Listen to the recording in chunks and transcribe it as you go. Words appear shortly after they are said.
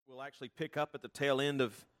We'll actually pick up at the tail end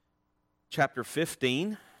of chapter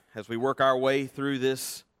 15 as we work our way through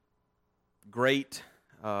this great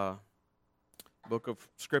book of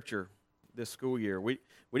Scripture this school year. We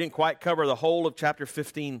didn't quite cover the whole of chapter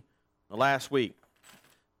 15 last week,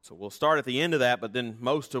 so we'll start at the end of that, but then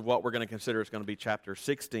most of what we're going to consider is going to be chapter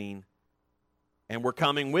 16, and we're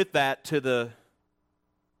coming with that to the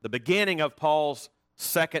beginning of Paul's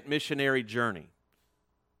second missionary journey.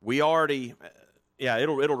 We already...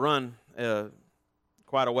 it'll run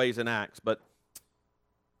quite a ways in Acts, but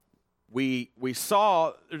we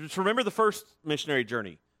saw, just remember the first missionary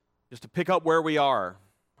journey, just to pick up where we are.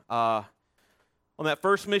 On that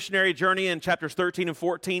first missionary journey in chapters 13 and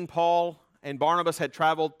 14, Paul and Barnabas had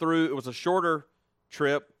traveled through, it was a shorter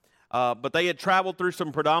trip, but they had traveled through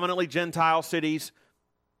some predominantly Gentile cities,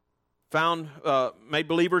 made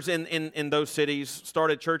believers in those cities,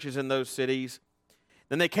 started churches in those cities.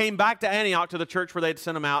 Then they came back to Antioch, to the church where they'd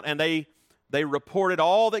sent them out, and they reported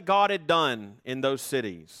all that God had done in those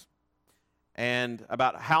cities and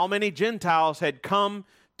about how many Gentiles had come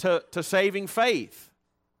to saving faith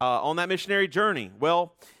on that missionary journey.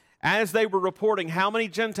 Well, as they were reporting how many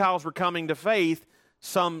Gentiles were coming to faith,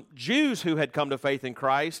 some Jews who had come to faith in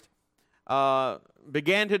Christ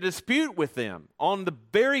began to dispute with them on the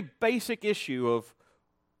very basic issue of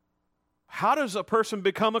how does a person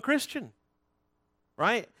become a Christian?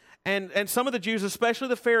 Right? And some of the Jews, especially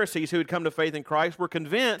the Pharisees who had come to faith in Christ, were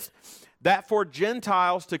convinced that for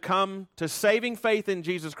Gentiles to come to saving faith in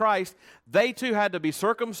Jesus Christ, they too had to be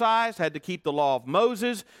circumcised, had to keep the law of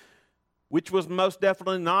Moses, which was most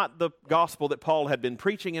definitely not the gospel that Paul had been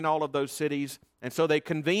preaching in all of those cities. And so they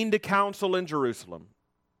convened a council in Jerusalem.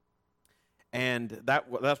 And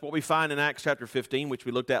that's what we find in Acts chapter 15, which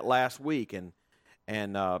we looked at last week.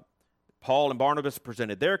 And Paul and Barnabas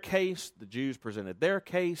presented their case, the Jews presented their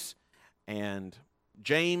case, and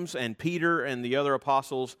James and Peter and the other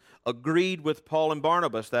apostles agreed with Paul and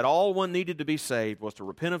Barnabas that all one needed to be saved was to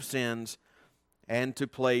repent of sins and to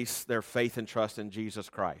place their faith and trust in Jesus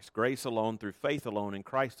Christ. Grace alone, through faith alone, in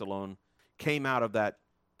Christ alone, came out of that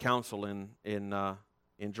council in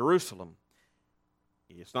Jerusalem.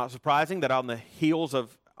 It's not surprising that on the heels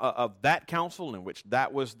of that council, in which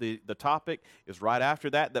that was the topic, is right after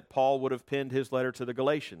that Paul would have penned his letter to the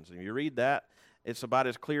Galatians. And you read that, it's about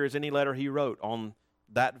as clear as any letter he wrote on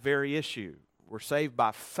that very issue. We're saved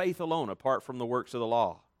by faith alone, apart from the works of the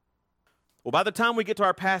law. Well, by the time we get to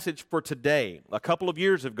our passage for today, a couple of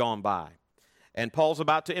years have gone by, and Paul's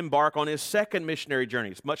about to embark on his second missionary journey.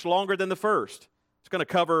 It's much longer than the first. It's going to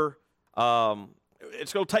cover,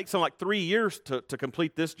 it's going to take something like 3 years to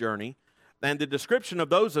complete this journey. And the description of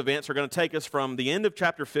those events are going to take us from the end of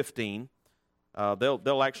chapter 15.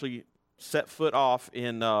 They'll actually set foot off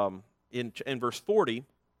in verse 40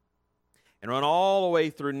 and run all the way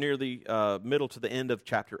through near the middle to the end of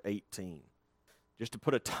chapter 18. Just to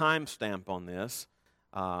put a time stamp on this,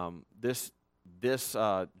 this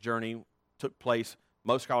journey took place,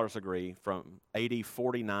 most scholars agree, from AD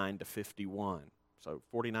 49 to 51. So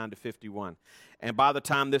 49 to 51. And by the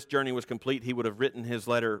time this journey was complete, Paul would have written his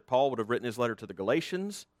letter to the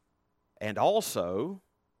Galatians, and also,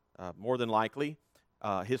 more than likely,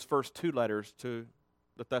 his first two letters to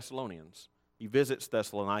the Thessalonians. He visits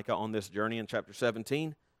Thessalonica on this journey in chapter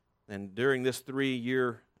 17, and during this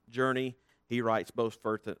 3-year journey, he writes both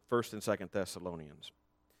 1st and 2nd Thessalonians.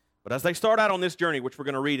 But as they start out on this journey, which we're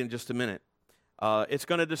going to read in just a minute, it's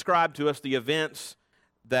going to describe to us the events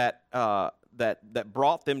that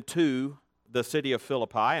brought them to the city of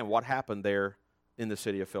Philippi and what happened there in the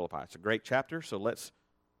city of Philippi. It's a great chapter, so let's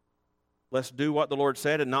do what the Lord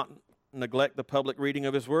said and not neglect the public reading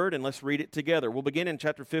of His Word, and let's read it together. We'll begin in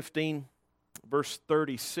chapter 15, verse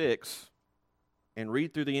 36, and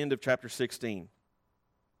read through the end of chapter 16.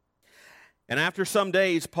 And after some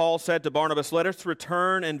days, Paul said to Barnabas, "Let us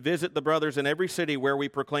return and visit the brothers in every city where we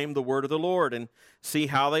proclaim the word of the Lord and see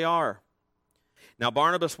how they are." Now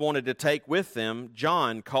Barnabas wanted to take with them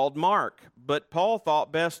John, called Mark, but Paul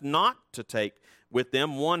thought best not to take with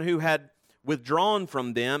them one who had withdrawn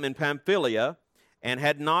from them in Pamphylia and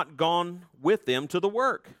had not gone with them to the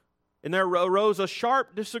work. And there arose a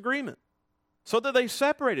sharp disagreement, so that they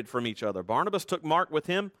separated from each other. Barnabas took Mark with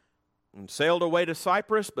him and sailed away to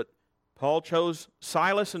Cyprus, but Paul chose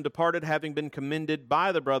Silas and departed, having been commended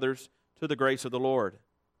by the brothers to the grace of the Lord.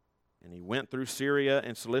 And he went through Syria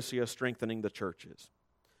and Cilicia, strengthening the churches.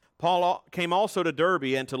 Paul came also to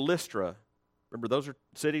Derbe and to Lystra. Remember, those are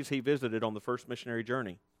cities he visited on the first missionary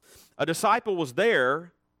journey. A disciple was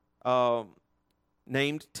there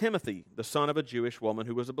named Timothy, the son of a Jewish woman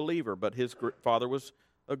who was a believer, but his father was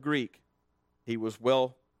a Greek. He was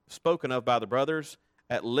well spoken of by the brothers,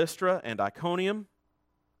 at Lystra and Iconium.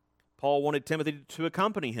 Paul wanted Timothy to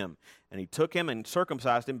accompany him, and he took him and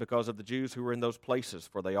circumcised him because of the Jews who were in those places,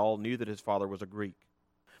 for they all knew that his father was a Greek.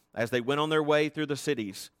 As they went on their way through the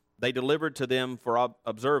cities, they delivered to them for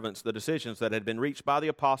observance the decisions that had been reached by the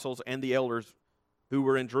apostles and the elders who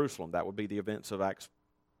were in Jerusalem. That would be the events of Acts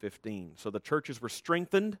 15. So the churches were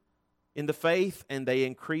strengthened in the faith, and they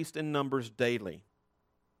increased in numbers daily.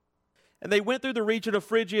 And they went through the region of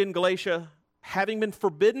Phrygia and Galatia, having been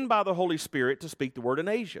forbidden by the Holy Spirit to speak the word in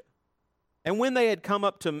Asia. And when they had come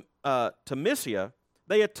up to Mysia,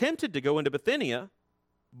 they attempted to go into Bithynia,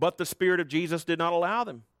 but the Spirit of Jesus did not allow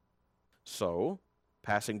them. So,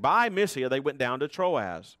 passing by Mysia, they went down to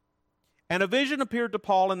Troas. And a vision appeared to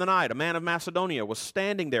Paul in the night. A man of Macedonia was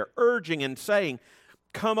standing there, urging and saying,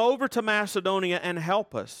 "Come over to Macedonia and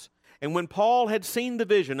help us." And when Paul had seen the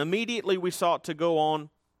vision, immediately we sought to go on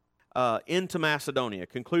into Macedonia,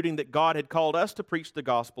 concluding that God had called us to preach the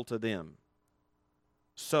gospel to them.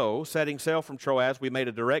 So, setting sail from Troas, we made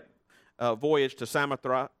a direct voyage to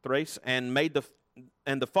Samothrace and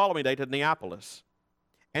the following day to Neapolis,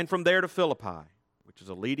 and from there to Philippi, which is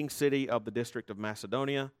a leading city of the district of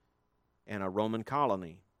Macedonia and a Roman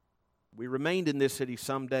colony. We remained in this city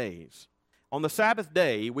some days. On the Sabbath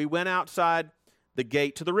day, we went outside the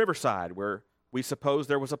gate to the riverside, where we supposed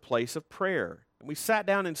there was a place of prayer, and we sat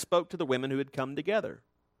down and spoke to the women who had come together.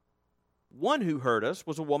 One who heard us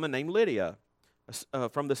was a woman named Lydia,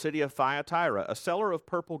 from the city of Thyatira, a seller of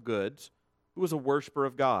purple goods, who was a worshiper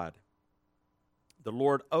of God. The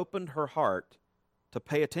Lord opened her heart to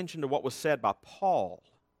pay attention to what was said by Paul.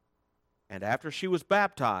 And after she was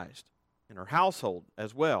baptized, in her household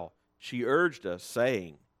as well, she urged us,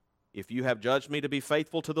 saying, "If you have judged me to be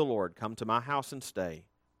faithful to the Lord, come to my house and stay."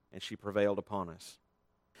 And she prevailed upon us.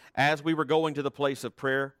 As we were going to the place of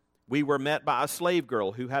prayer, we were met by a slave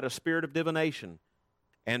girl who had a spirit of divination,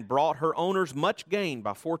 and brought her owners much gain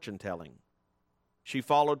by fortune-telling. She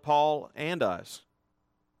followed Paul and us,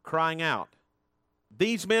 crying out,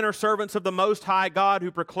 "These men are servants of the Most High God,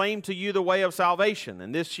 who proclaim to you the way of salvation."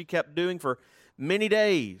 And this she kept doing for many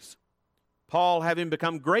days. Paul, having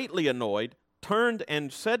become greatly annoyed, turned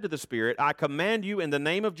and said to the spirit, "I command you in the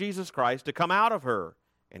name of Jesus Christ to come out of her."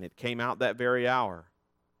 And it came out that very hour.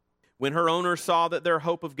 When her owners saw that their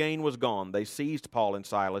hope of gain was gone, they seized Paul and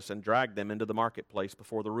Silas and dragged them into the marketplace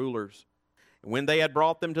before the rulers. And when they had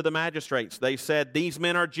brought them to the magistrates, they said, "These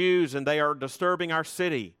men are Jews, and they are disturbing our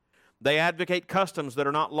city. They advocate customs that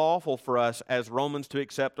are not lawful for us as Romans to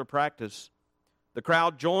accept or practice." The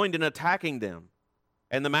crowd joined in attacking them,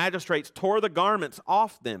 and the magistrates tore the garments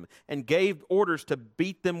off them and gave orders to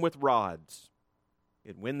beat them with rods.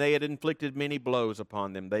 And when they had inflicted many blows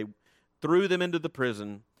upon them, they threw them into the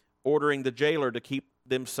prison, ordering the jailer to keep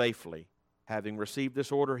them safely. Having received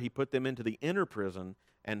this order, he put them into the inner prison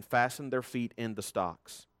and fastened their feet in the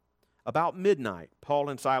stocks. About midnight, Paul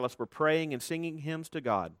and Silas were praying and singing hymns to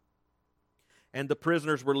God, and the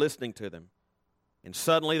prisoners were listening to them. And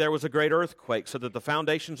suddenly there was a great earthquake, so that the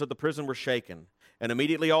foundations of the prison were shaken, and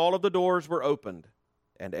immediately all of the doors were opened,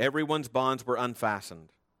 and everyone's bonds were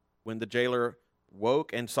unfastened. When the jailer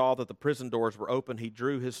woke and saw that the prison doors were open, he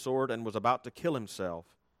drew his sword and was about to kill himself,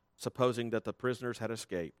 supposing that the prisoners had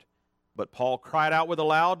escaped. But Paul cried out with a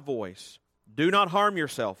loud voice, "Do not harm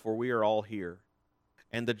yourself, for we are all here."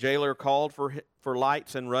 And the jailer called for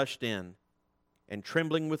lights and rushed in. And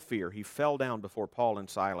trembling with fear, he fell down before Paul and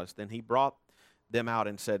Silas. Then he brought them out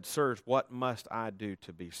and said, "Sirs, what must I do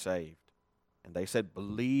to be saved?" And they said,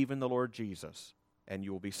 "Believe in the Lord Jesus, and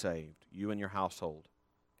you will be saved, you and your household."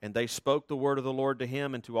 And they spoke the word of the Lord to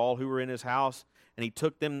him and to all who were in his house. And he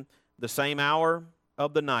took them the same hour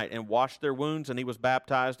of the night and washed their wounds, and he was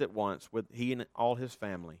baptized at once, with he and all his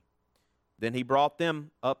family. Then he brought them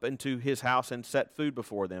up into his house and set food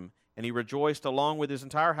before them, and he rejoiced along with his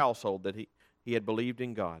entire household that he had believed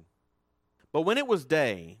in God. But when it was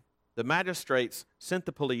day, the magistrates sent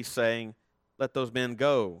the police, saying, "Let those men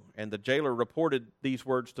go." And the jailer reported these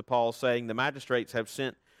words to Paul, saying, "The magistrates have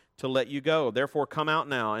sent to let you go. Therefore come out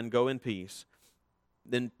now and go in peace."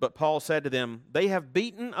 But Paul said to them, "They have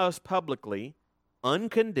beaten us publicly,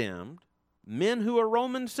 uncondemned, men who are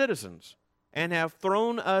Roman citizens, and have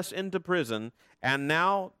thrown us into prison, and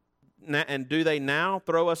do they now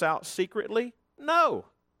throw us out secretly? No.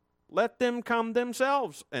 Let them come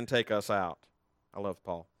themselves and take us out." I love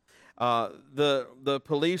Paul. The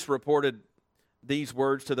police reported these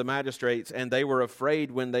words to the magistrates, and they were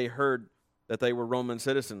afraid when they heard that they were Roman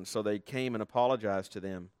citizens, so they came and apologized to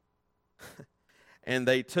them. And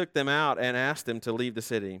they took them out and asked them to leave the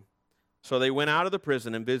city. So they went out of the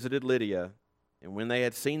prison and visited Lydia, and when they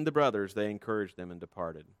had seen the brothers, they encouraged them and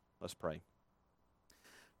departed. Let's pray.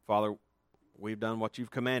 Father, we've done what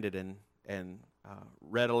you've commanded and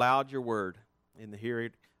read aloud your word in the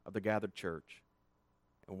hearing of the gathered church.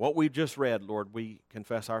 And what we've just read, Lord, we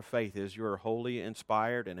confess our faith is your holy,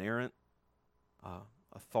 inspired, inerrant,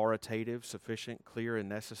 authoritative, sufficient, clear, and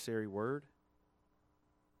necessary word.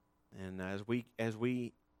 And as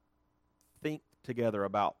we think together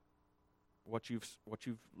about what you've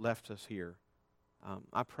left us here,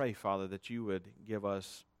 I pray, Father, that you would give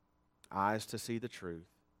us eyes to see the truth,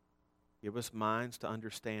 give us minds to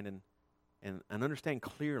understand and understand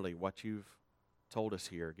clearly what you've told us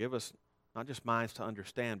here. Give us not just minds to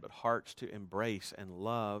understand, but hearts to embrace and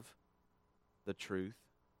love the truth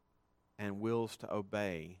and wills to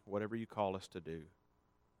obey whatever you call us to do.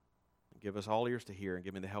 Give us all ears to hear and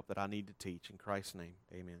give me the help that I need to teach. In Christ's name,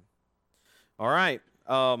 amen. All right.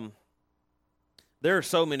 There are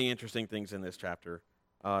so many interesting things in this chapter.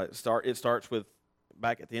 It starts with,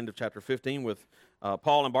 back at the end of chapter 15, with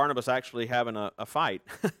Paul and Barnabas actually having a fight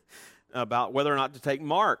about whether or not to take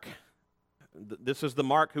Mark. This is the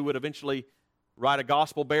Mark who would eventually write a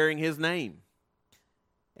gospel bearing his name.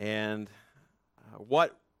 And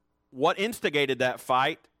what instigated that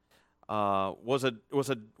fight was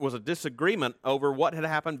a disagreement over what had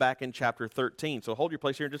happened back in chapter 13. So hold your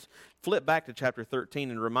place here and just flip back to chapter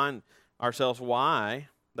 13 and remind ourselves why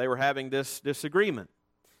they were having this disagreement.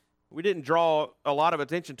 We didn't draw a lot of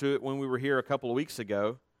attention to it when we were here a couple of weeks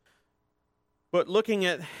ago. But looking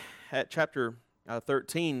at chapter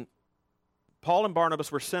 13, Paul and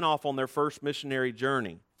Barnabas were sent off on their first missionary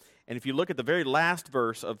journey. And if you look at the very last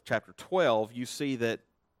verse of chapter 12, you see that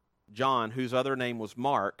John, whose other name was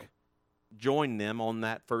Mark, joined them on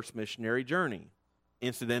that first missionary journey.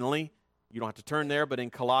 Incidentally, you don't have to turn there, but in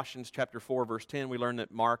Colossians chapter 4, verse 10, we learn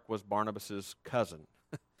that Mark was Barnabas' cousin.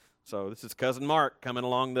 So this is cousin Mark coming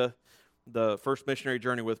along the first missionary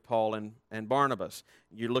journey with Paul and Barnabas.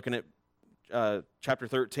 You're looking at chapter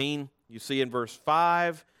 13. You see in verse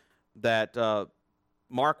 5 that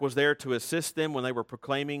Mark was there to assist them when they were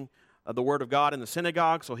proclaiming the word of God in the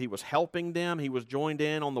synagogue, so he was helping them. He was joined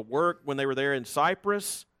in on the work when they were there in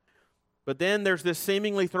Cyprus. But then there's this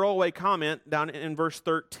seemingly throwaway comment down in verse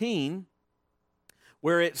 13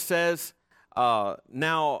 where it says,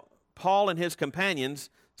 now Paul and his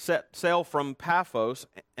companions set sail from Paphos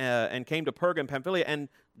and came to Perga and Pamphylia, and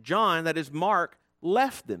John, that is Mark,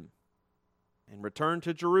 left them and returned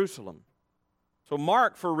to Jerusalem. So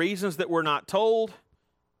Mark, for reasons that we're not told,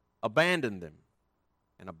 abandoned them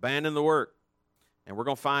and abandoned the work. And we're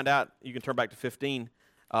going to find out, you can turn back to 15,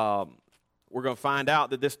 we're going to find out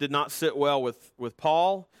that this did not sit well with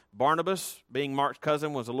Paul. Barnabas, being Mark's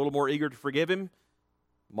cousin, was a little more eager to forgive him.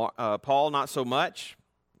 Paul, not so much.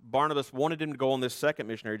 Barnabas wanted him to go on this second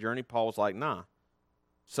missionary journey. Paul was like, nah.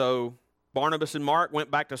 So Barnabas and Mark went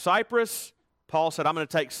back to Cyprus. Paul said, I'm going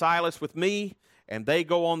to take Silas with me, and they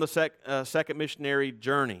go on the second missionary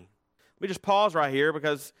journey. Let me just pause right here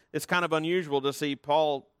because it's kind of unusual to see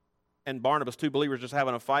Paul and Barnabas, two believers, just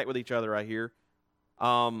having a fight with each other right here.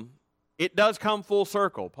 It does come full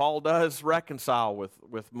circle. Paul does reconcile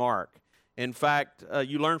with Mark. In fact,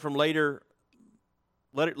 you learn from later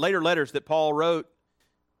letters that Paul wrote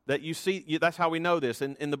that you see, that's how we know this,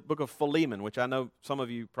 in the book of Philemon, which I know some of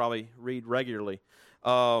you probably read regularly.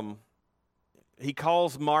 He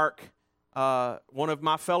calls Mark one of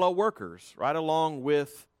my fellow workers, right along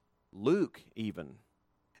with Luke even.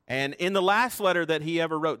 And in the last letter that he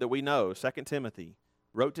ever wrote that we know, 2 Timothy,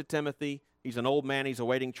 wrote to Timothy. He's an old man. He's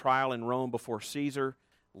awaiting trial in Rome before Caesar.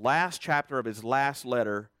 Last chapter of his last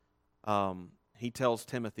letter, he tells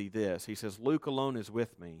Timothy this. He says, Luke alone is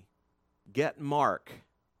with me. Get Mark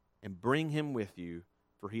and bring him with you,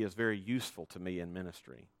 for he is very useful to me in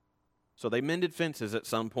ministry. So they mended fences at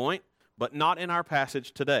some point, but not in our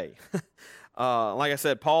passage today. Like I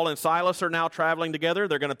said, Paul and Silas are now traveling together.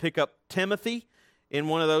 They're going to pick up Timothy in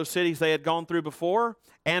one of those cities they had gone through before,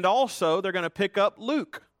 and also they're going to pick up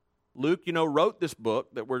Luke. Luke, wrote this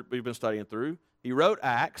book that we've been studying through. He wrote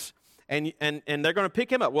Acts, and they're going to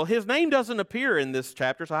pick him up. Well, his name doesn't appear in this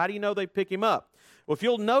chapter, so how do you know they pick him up? Well, if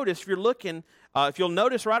you'll notice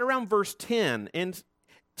right around verse 10, and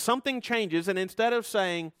something changes, and instead of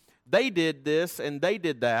saying they did this and they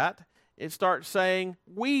did that, it starts saying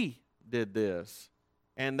we did this.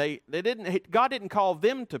 And God didn't call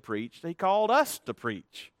them to preach, He called us to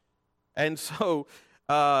preach. And so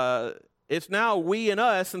it's now we and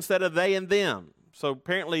us instead of they and them. So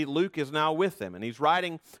apparently Luke is now with them, and he's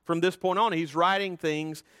writing from this point on. He's writing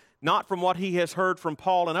things not from what he has heard from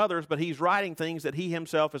Paul and others, but he's writing things that he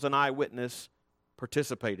himself as an eyewitness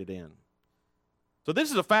participated in. So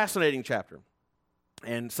this is a fascinating chapter,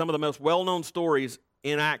 and some of the most well-known stories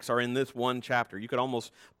in Acts are in this one chapter. You could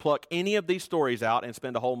almost pluck any of these stories out and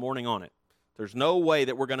spend a whole morning on it. There's no way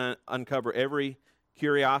that we're going to uncover every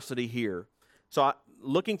curiosity here. So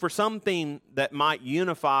looking for something that might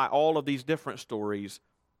unify all of these different stories,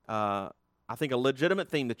 I think a legitimate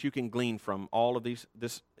theme that you can glean from all of this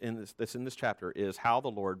in this chapter is how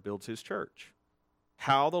the Lord builds His church.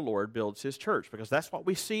 How the Lord builds His church, because that's what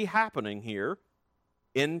we see happening here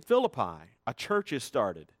in Philippi. A church is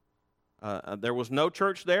started. There was no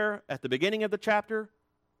church there at the beginning of the chapter,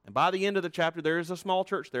 and by the end of the chapter, there is a small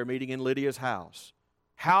church there meeting in Lydia's house.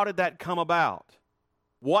 How did that come about?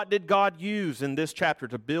 What did God use in this chapter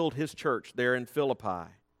to build His church there in Philippi?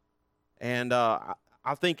 And I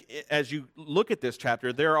think as you look at this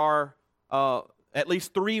chapter, there are at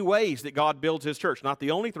least three ways that God builds His church. Not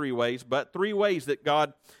the only three ways, but three ways that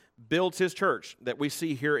God builds His church that we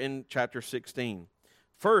see here in chapter 16.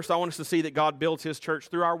 First, I want us to see that God builds His church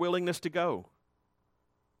through our willingness to go.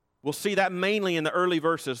 We'll see that mainly in the early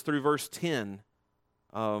verses through verse 10.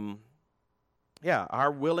 Our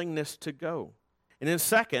willingness to go. And then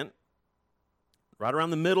second, right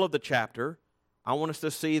around the middle of the chapter, I want us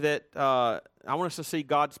to see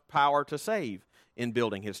God's power to save in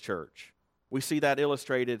building His church. We see that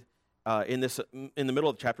illustrated in the middle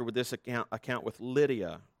of the chapter with this account with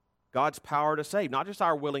Lydia. God's power to save, not just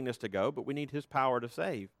our willingness to go, but we need His power to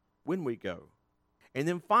save when we go. And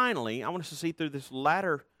then finally, I want us to see through this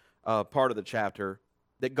latter part of the chapter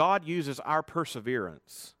that God uses our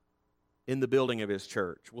perseverance in the building of His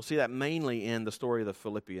church. We'll see that mainly in the story of the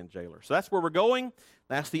Philippian jailer. So that's where we're going.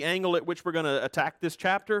 That's the angle at which we're going to attack this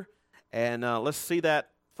chapter. And let's see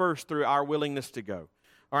that first through our willingness to go.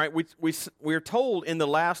 All right, we're told in the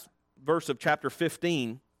last verse of chapter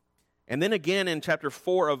 15, and then again in verse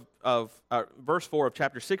 4 of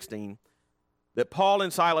chapter 16, that Paul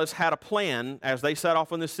and Silas had a plan as they set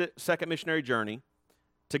off on this second missionary journey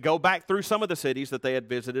to go back through some of the cities that they had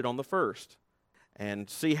visited on the first and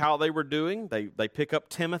see how they were doing. They pick up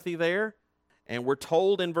Timothy there, and we're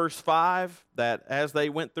told in verse 5 that as they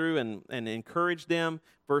went through and encouraged them,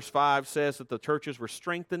 verse 5 says that the churches were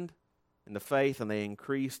strengthened in the faith and they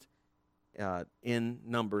increased in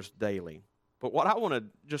numbers daily. But what I want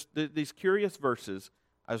to, these curious verses,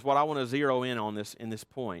 is what I want to zero in on in this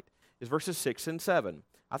point, is verses 6 and 7.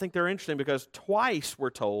 I think they're interesting because twice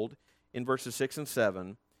we're told in verses 6 and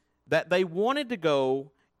 7 that they wanted to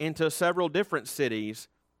go into several different cities,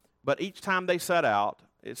 but each time they set out,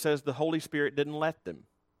 it says the Holy Spirit didn't let them.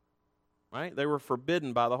 Right? They were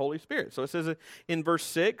forbidden by the Holy Spirit. So it says in verse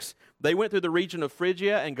 6, they went through the region of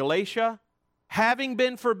Phrygia and Galatia, having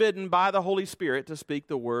been forbidden by the Holy Spirit to speak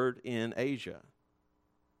the word in Asia.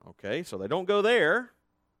 Okay, so they don't go there.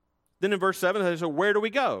 Then in verse 7, they say, where do we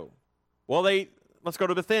go? Well, let's go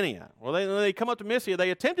to Bithynia. Well, they come up to Mysia.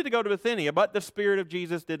 They attempted to go to Bithynia, but the Spirit of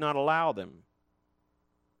Jesus did not allow them.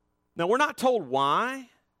 Now, we're not told why.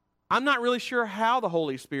 I'm not really sure how the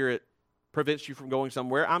Holy Spirit prevents you from going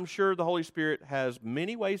somewhere. I'm sure the Holy Spirit has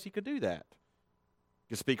many ways He could do that.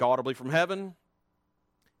 He could speak audibly from heaven.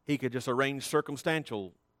 He could just arrange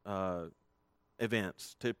circumstantial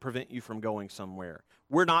events to prevent you from going somewhere.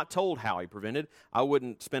 We're not told how He prevented. I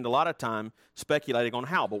wouldn't spend a lot of time speculating on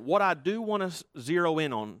how. But what I do want to zero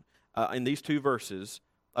in on in these two verses,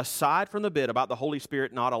 aside from the bit about the Holy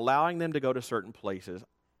Spirit not allowing them to go to certain places,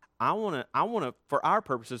 I want to, for our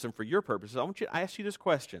purposes and for your purposes, I want to ask you this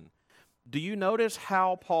question. Do you notice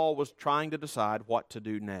how Paul was trying to decide what to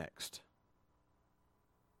do next?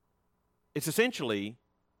 It's essentially,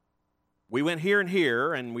 we went here and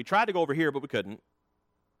here, and we tried to go over here, but we couldn't.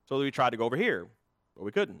 So we tried to go over here, but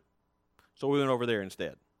we couldn't. So we went over there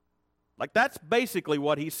instead. Like, that's basically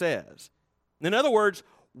what he says. In other words,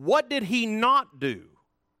 what did he not do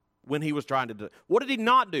when he was trying to do? What did he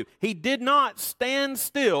not do? He did not stand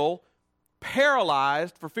still,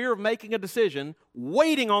 paralyzed for fear of making a decision,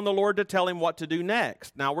 waiting on the Lord to tell him what to do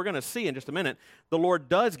next. Now, we're going to see in just a minute, the Lord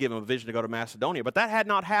does give him a vision to go to Macedonia, but that had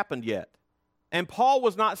not happened yet. And Paul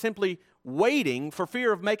was not simply waiting for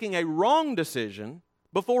fear of making a wrong decision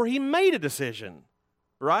before he made a decision,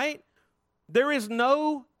 right? There is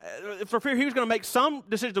no, for fear he was going to make some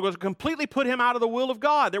decision that was completely put him out of the will of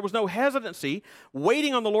God. There was no hesitancy,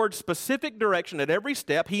 waiting on the Lord's specific direction at every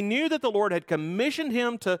step. He knew that the Lord had commissioned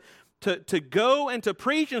him to go and to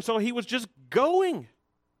preach, and so he was just going.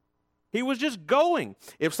 He was just going.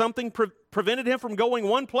 If something prevented him from going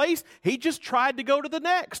one place, he just tried to go to the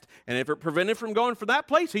next. And if it prevented him from going from that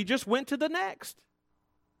place, he just went to the next.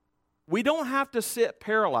 We don't have to sit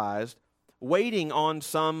paralyzed waiting on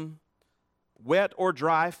some wet or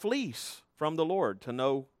dry fleece from the Lord to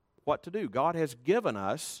know what to do. God has given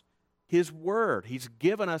us His Word. He's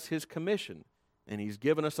given us His commission. and He's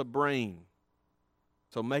given us a brain.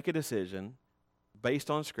 So make a decision based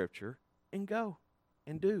on Scripture and go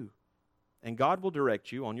and do. And God will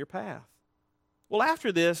direct you on your path. Well,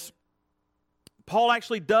 after this, Paul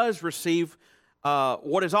actually does receive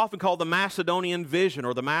what is often called the Macedonian vision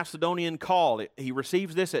or the Macedonian call. He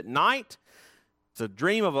receives this at night. It's a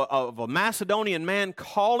dream of a Macedonian man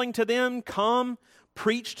calling to them, come,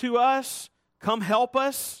 preach to us, come help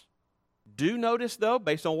us. Do notice, though,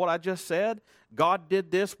 based on what I just said, God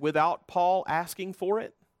did this without Paul asking for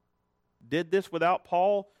it. Did this without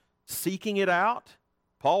Paul seeking it out.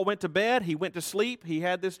 Paul went to bed, he went to sleep, he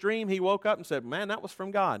had this dream, he woke up and said, man, that was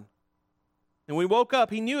from God. And when he woke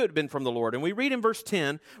up, he knew it had been from the Lord. And we read in verse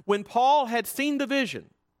 10, when Paul had seen the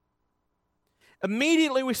vision,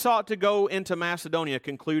 immediately we sought to go into Macedonia,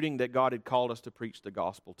 concluding that God had called us to preach the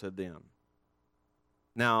gospel to them.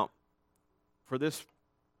 Now, for this,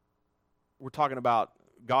 we're talking about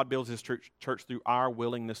God builds His church through our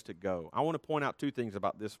willingness to go. I want to point out two things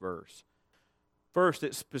about this verse. First,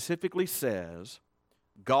 it specifically says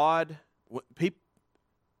God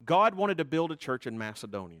wanted to build a church in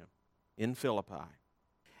Macedonia, in Philippi.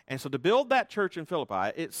 And so to build that church in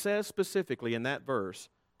Philippi, it says specifically in that verse,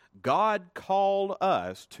 God called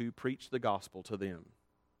us to preach the gospel to them.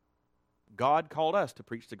 God called us to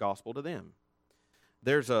preach the gospel to them.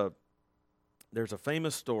 There's a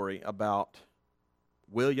famous story about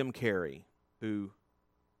William Carey, who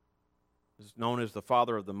is known as the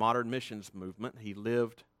father of the modern missions movement. He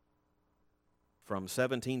lived from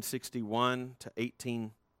 1761 to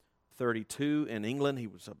 1832 in England. He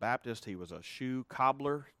was a Baptist. He was a shoe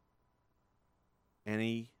cobbler. And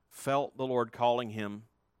he felt the Lord calling him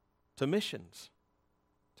to missions,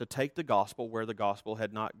 to take the gospel where the gospel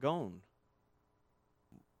had not gone.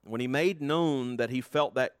 When he made known that he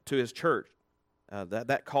felt that to his church,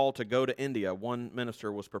 that call to go to India, one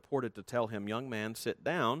minister was purported to tell him, young man, sit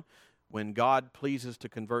down. When God pleases to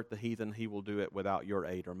convert the heathen, He will do it without your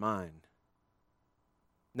aid or mine.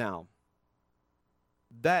 Now,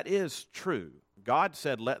 that is true. God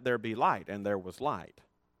said, let there be light, and there was light.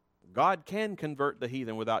 God can convert the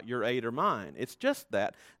heathen without your aid or mine. It's just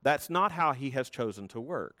that's not how He has chosen to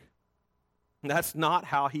work. That's not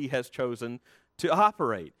how He has chosen to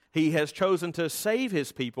operate. He has chosen to save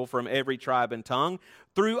His people from every tribe and tongue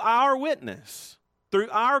through our witness, through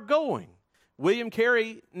our going. William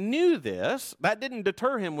Carey knew this. That didn't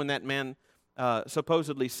deter him when that man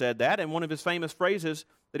supposedly said that. And one of his famous phrases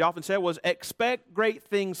that he often said was, expect great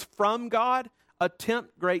things from God,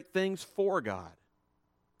 attempt great things for God.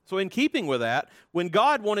 So in keeping with that, when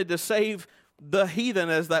God wanted to save the heathen,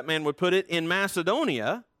 as that man would put it, in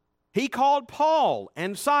Macedonia, He called Paul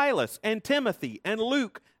and Silas and Timothy and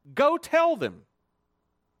Luke. Go tell them.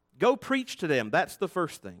 Go preach to them. That's the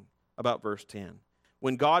first thing about verse 10.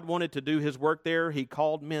 When God wanted to do His work there, He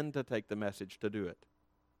called men to take the message to do it.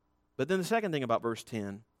 But then the second thing about verse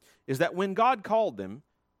 10 is that when God called them,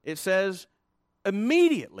 it says,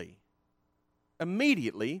 immediately,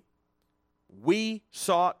 we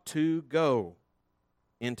sought to go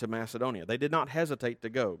into Macedonia. They did not hesitate to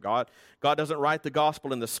go. God doesn't write the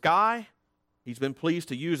gospel in the sky. He's been pleased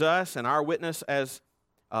to use us and our witness as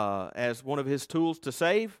one of His tools to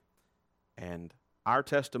save, and our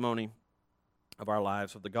testimony of our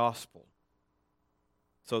lives of the gospel.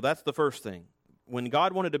 So that's the first thing. When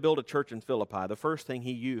God wanted to build a church in Philippi, the first thing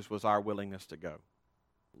He used was our willingness to go.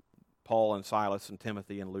 Paul and Silas and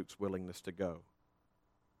Timothy and Luke's willingness to go.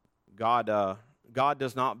 God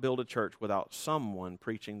does not build a church without someone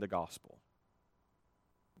preaching the gospel.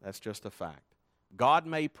 That's just a fact. God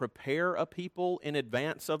may prepare a people in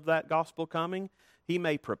advance of that gospel coming. He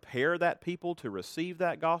may prepare that people to receive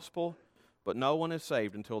that gospel, but no one is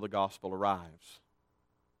saved until the gospel arrives.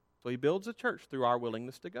 So He builds a church through our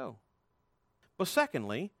willingness to go. But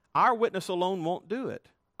secondly, our witness alone won't do it.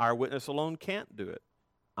 Our witness alone can't do it.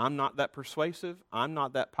 I'm not that persuasive, I'm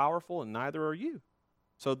not that powerful, and neither are you.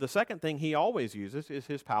 So the second thing He always uses is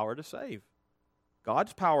His power to save.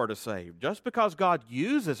 God's power to save. Just because God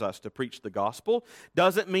uses us to preach the gospel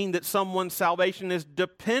doesn't mean that someone's salvation is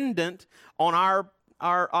dependent on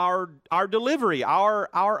our delivery,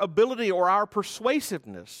 our ability, or our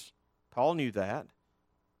persuasiveness. Paul knew that.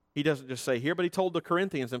 He doesn't just say here, but he told the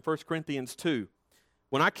Corinthians in 1 Corinthians 2,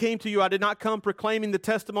 when I came to you, I did not come proclaiming the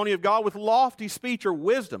testimony of God with lofty speech or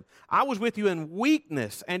wisdom. I was with you in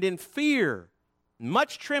weakness and in fear,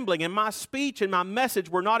 much trembling, and my speech and my message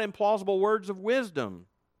were not implausible words of wisdom.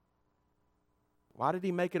 Why did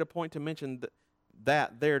he make it a point to mention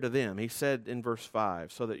that there to them? He said in verse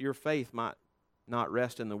 5, so that your faith might not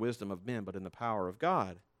rest in the wisdom of men, but in the power of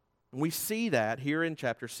God. And we see that here in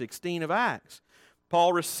chapter 16 of Acts.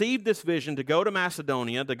 Paul received this vision to go to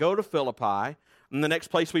Macedonia, to go to Philippi, and the next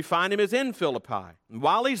place we find him is in Philippi. And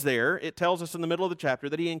while he's there, it tells us in the middle of the chapter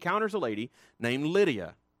that he encounters a lady named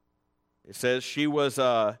Lydia. It says she was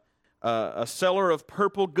a seller of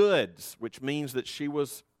purple goods, which means that she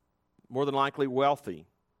was more than likely wealthy.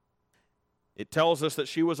 It tells us that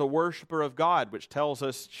she was a worshiper of God, which tells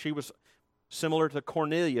us she was similar to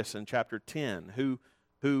Cornelius in chapter 10, who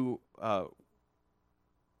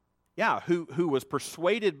was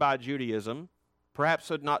persuaded by Judaism, perhaps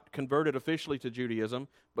had not converted officially to Judaism,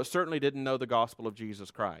 but certainly didn't know the gospel of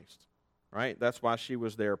Jesus Christ. Right? That's why she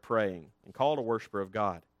was there praying and called a worshiper of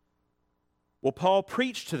God. Well, Paul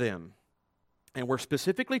preached to them, and we're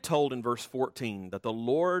specifically told in verse 14 that the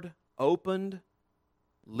Lord opened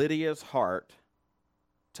Lydia's heart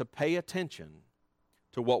to pay attention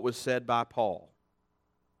to what was said by Paul.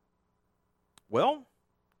 Well,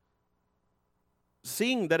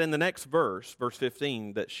 seeing that in the next verse, verse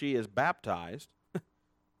 15, that she is baptized,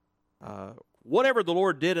 whatever the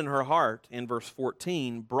Lord did in her heart in verse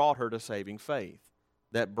 14 brought her to saving faith.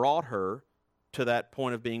 That brought her to that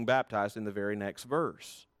point of being baptized in the very next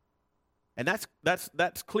verse. And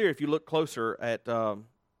that's clear if you look closer at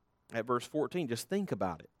verse 14. Just think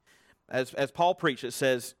about it. As Paul preached, it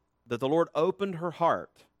says that the Lord opened her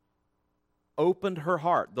heart. Opened her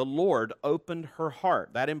heart. The Lord opened her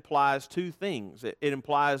heart. That implies two things. It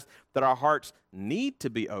implies that our hearts need to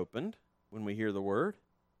be opened when we hear the word.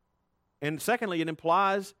 And secondly, it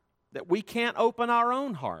implies that we can't open our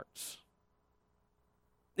own hearts.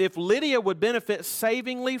 If Lydia would benefit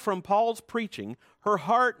savingly from Paul's preaching, her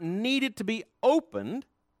heart needed to be opened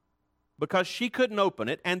because she couldn't open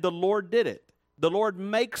it, and the Lord did it. The Lord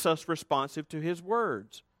makes us responsive to His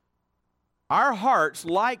words. Our hearts,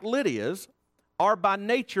 like Lydia's, are by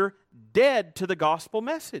nature dead to the gospel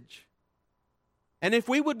message. And if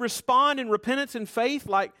we would respond in repentance and faith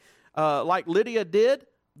like Lydia did,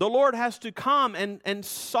 the Lord has to come and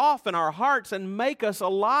soften our hearts and make us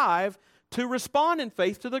alive to respond in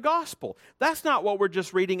faith to the gospel. That's not what we're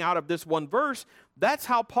just reading out of this one verse. That's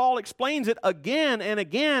how Paul explains it again and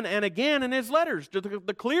again and again in his letters.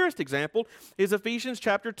 The clearest example is Ephesians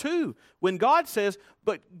chapter 2, when God says,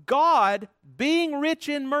 "But God, being rich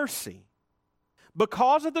in mercy,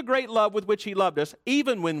 because of the great love with which He loved us,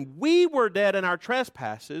 even when we were dead in our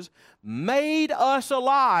trespasses, made us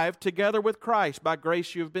alive together with Christ. By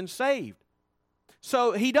grace you have been saved."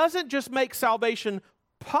 So He doesn't just make salvation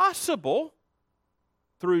possible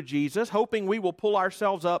through Jesus, hoping we will pull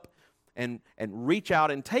ourselves up and reach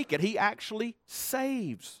out and take it. He actually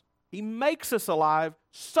saves. He makes us alive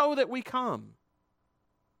so that we come.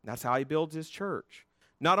 That's how He builds His church.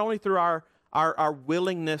 Not only through our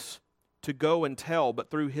willingness to go and tell,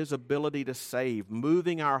 but through His ability to save,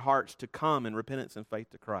 moving our hearts to come in repentance and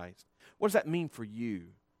faith to Christ. What does that mean for you?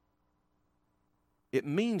 It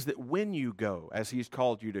means that when you go, as He's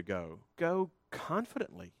called you to go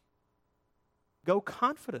confidently. Go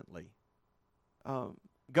confidently.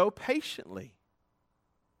 Go patiently.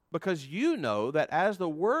 Because you know that as the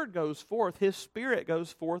Word goes forth, His Spirit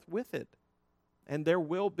goes forth with it. And there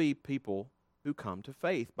will be people who come to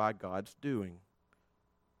faith by God's doing.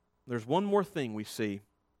 There's one more thing we see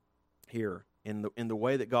here in the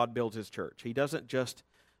way that God builds His church. He doesn't just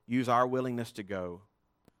use our willingness to go,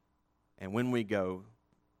 and when we go,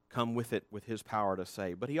 come with it with His power to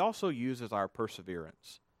save. But He also uses our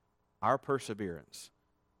perseverance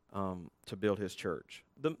to build His church.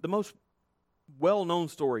 The most well-known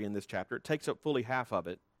story in this chapter, it takes up fully half of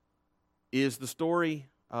it, is the story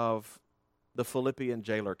of the Philippian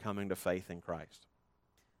jailer coming to faith in Christ.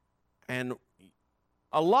 And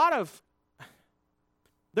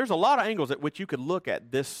there's a lot of angles at which you could look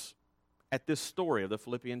at this story of the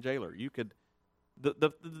Philippian jailer. You could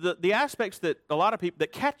the aspects that a lot of people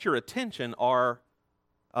that catch your attention are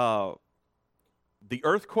the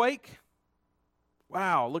earthquake.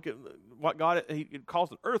 Wow, look at what God, He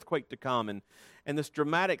caused an earthquake to come and this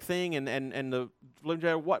dramatic thing and the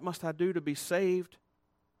what must I do to be saved?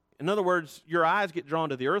 In other words, your eyes get drawn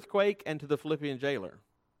to the earthquake and to the Philippian jailer.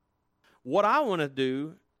 What I want to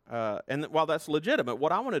do, and while that's legitimate,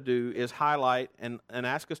 what I want to do is highlight and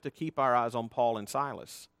ask us to keep our eyes on Paul and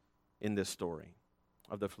Silas in this story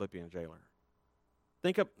of the Philippian jailer.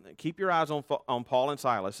 Keep your eyes on Paul and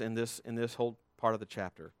Silas in this whole part of the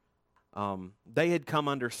chapter. They had come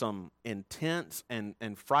under some intense and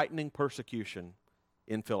frightening persecution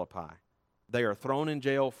in Philippi. They are thrown in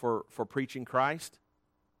jail for preaching Christ.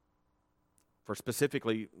 For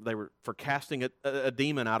casting a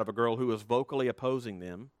demon out of a girl who was vocally opposing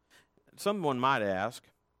them. Someone might ask,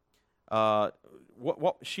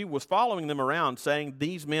 She was following them around saying,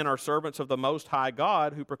 these men are servants of the Most High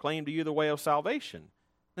God who proclaim to you the way of salvation.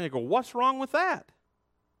 And they go, what's wrong with that?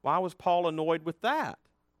 Why was Paul annoyed with that?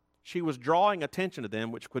 She was drawing attention to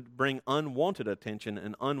them, which could bring unwanted attention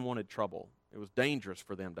and unwanted trouble. It was dangerous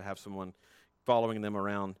for them to have someone following them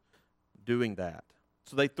around doing that.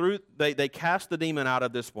 So they cast the demon out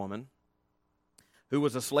of this woman, who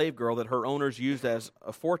was a slave girl that her owners used as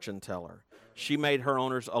a fortune teller. She made her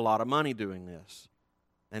owners a lot of money doing this.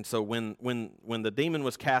 And so when the demon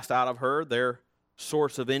was cast out of her, their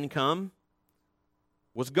source of income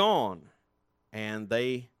was gone. And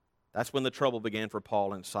that's when the trouble began for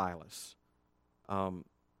Paul and Silas.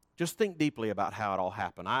 Just think deeply about how it all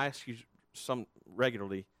happened. I ask you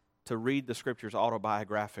regularly to read the scriptures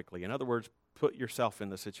autobiographically. In other words, put yourself in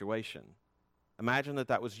the situation. Imagine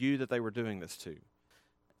that was you that they were doing this to.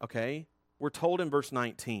 Okay? We're told in verse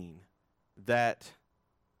 19 that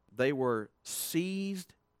they were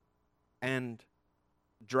seized and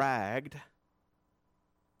dragged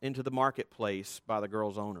into the marketplace by the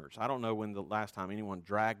girl's owners. I don't know when the last time anyone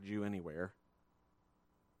dragged you anywhere,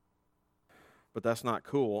 but that's not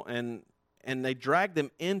cool. And they dragged them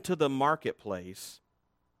into the marketplace,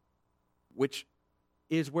 which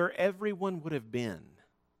is where everyone would have been.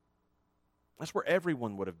 That's where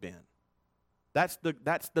everyone would have been. That's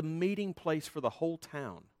the meeting place for the whole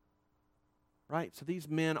town. Right? So these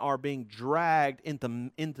men are being dragged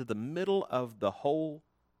into the middle of the whole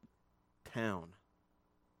town.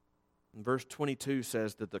 And verse 22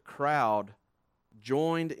 says that the crowd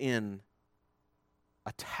joined in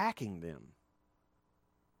attacking them.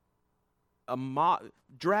 A mob,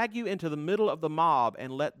 drag you into the middle of the mob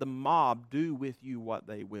and let the mob do with you what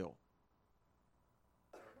they will.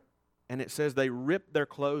 And it says they ripped their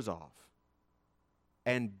clothes off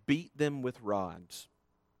and beat them with rods.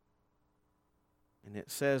 And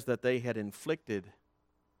it says that they had inflicted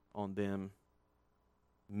on them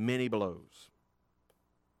many blows.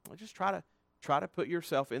 Well, just try to put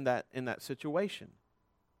yourself in that situation.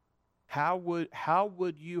 How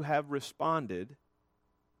would you have responded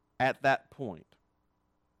at that point?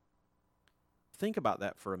 Think about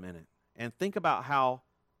that for a minute, and think about how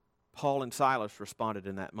Paul and Silas responded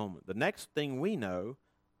in that moment. The next thing we know,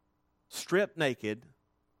 stripped naked,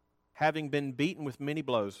 having been beaten with many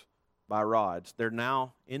blows by rods, they're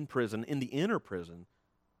now in prison, in the inner prison,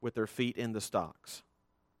 with their feet in the stocks.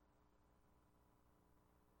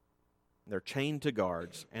 They're chained to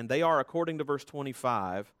guards, and they are, according to verse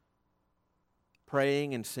 25,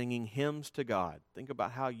 praying and singing hymns to God. Think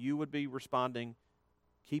about how you would be responding.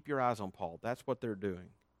 Keep your eyes on Paul. That's what they're doing.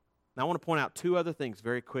 Now, I want to point out two other things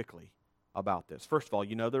very quickly about this. First of all,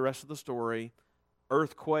 you know the rest of the story.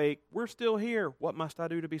 Earthquake, we're still here. What must I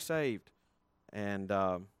do to be saved? And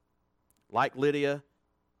like Lydia,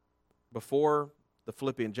 before the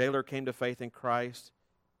Philippian jailer came to faith in Christ,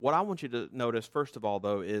 what I want you to notice, first of all,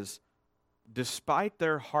 though, is despite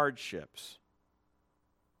their hardships,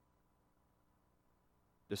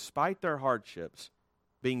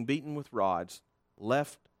 being beaten with rods,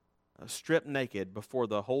 left stripped naked before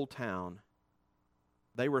the whole town,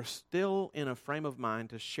 they were still in a frame of mind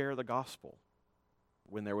to share the gospel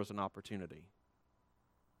when there was an opportunity.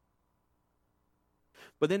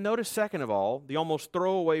 But then notice, second of all, the almost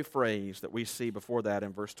throwaway phrase that we see before that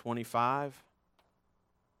in verse 25.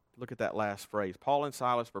 Look at that last phrase. Paul and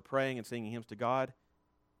Silas were praying and singing hymns to God,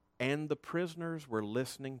 and the prisoners were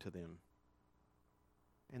listening to them.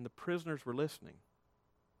 And the prisoners were listening.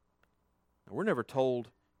 Now, we're never told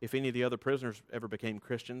if any of the other prisoners ever became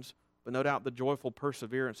Christians, but no doubt the joyful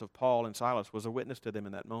perseverance of Paul and Silas was a witness to them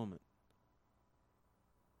in that moment.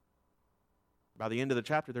 By the end of the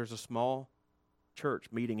chapter, there's a small church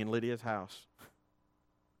meeting in Lydia's house.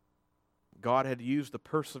 God had used the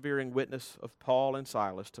persevering witness of Paul and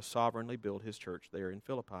Silas to sovereignly build his church there in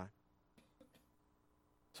Philippi.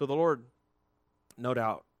 So the Lord, no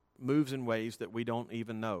doubt, moves in ways that we don't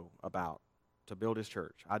even know about to build his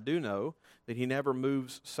church. I do know that he never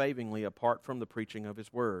moves savingly apart from the preaching of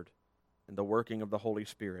his word and the working of the Holy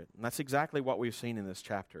Spirit. And that's exactly what we've seen in this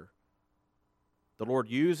chapter. The Lord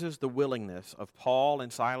uses the willingness of Paul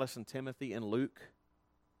and Silas and Timothy and Luke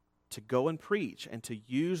to go and preach and to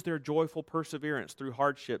use their joyful perseverance through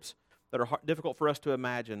hardships that are difficult for us to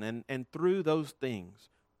imagine. And through those things,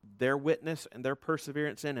 their witness and their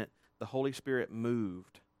perseverance in it, the Holy Spirit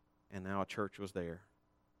moved, and now a church was there.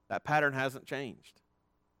 That pattern hasn't changed.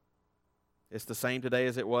 It's the same today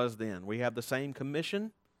as it was then. We have the same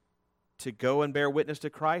commission to go and bear witness to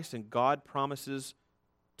Christ, and God promises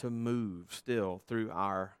to move still through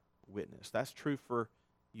our witness. That's true for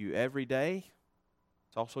you every day.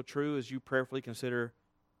 It's also true as you prayerfully consider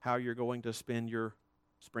how you're going to spend your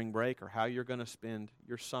spring break or how you're going to spend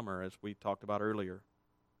your summer, as we talked about earlier.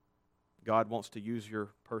 God wants to use your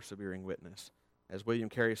persevering witness. As William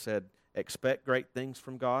Carey said, expect great things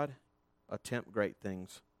from God, attempt great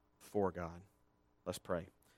things for God. Let's pray.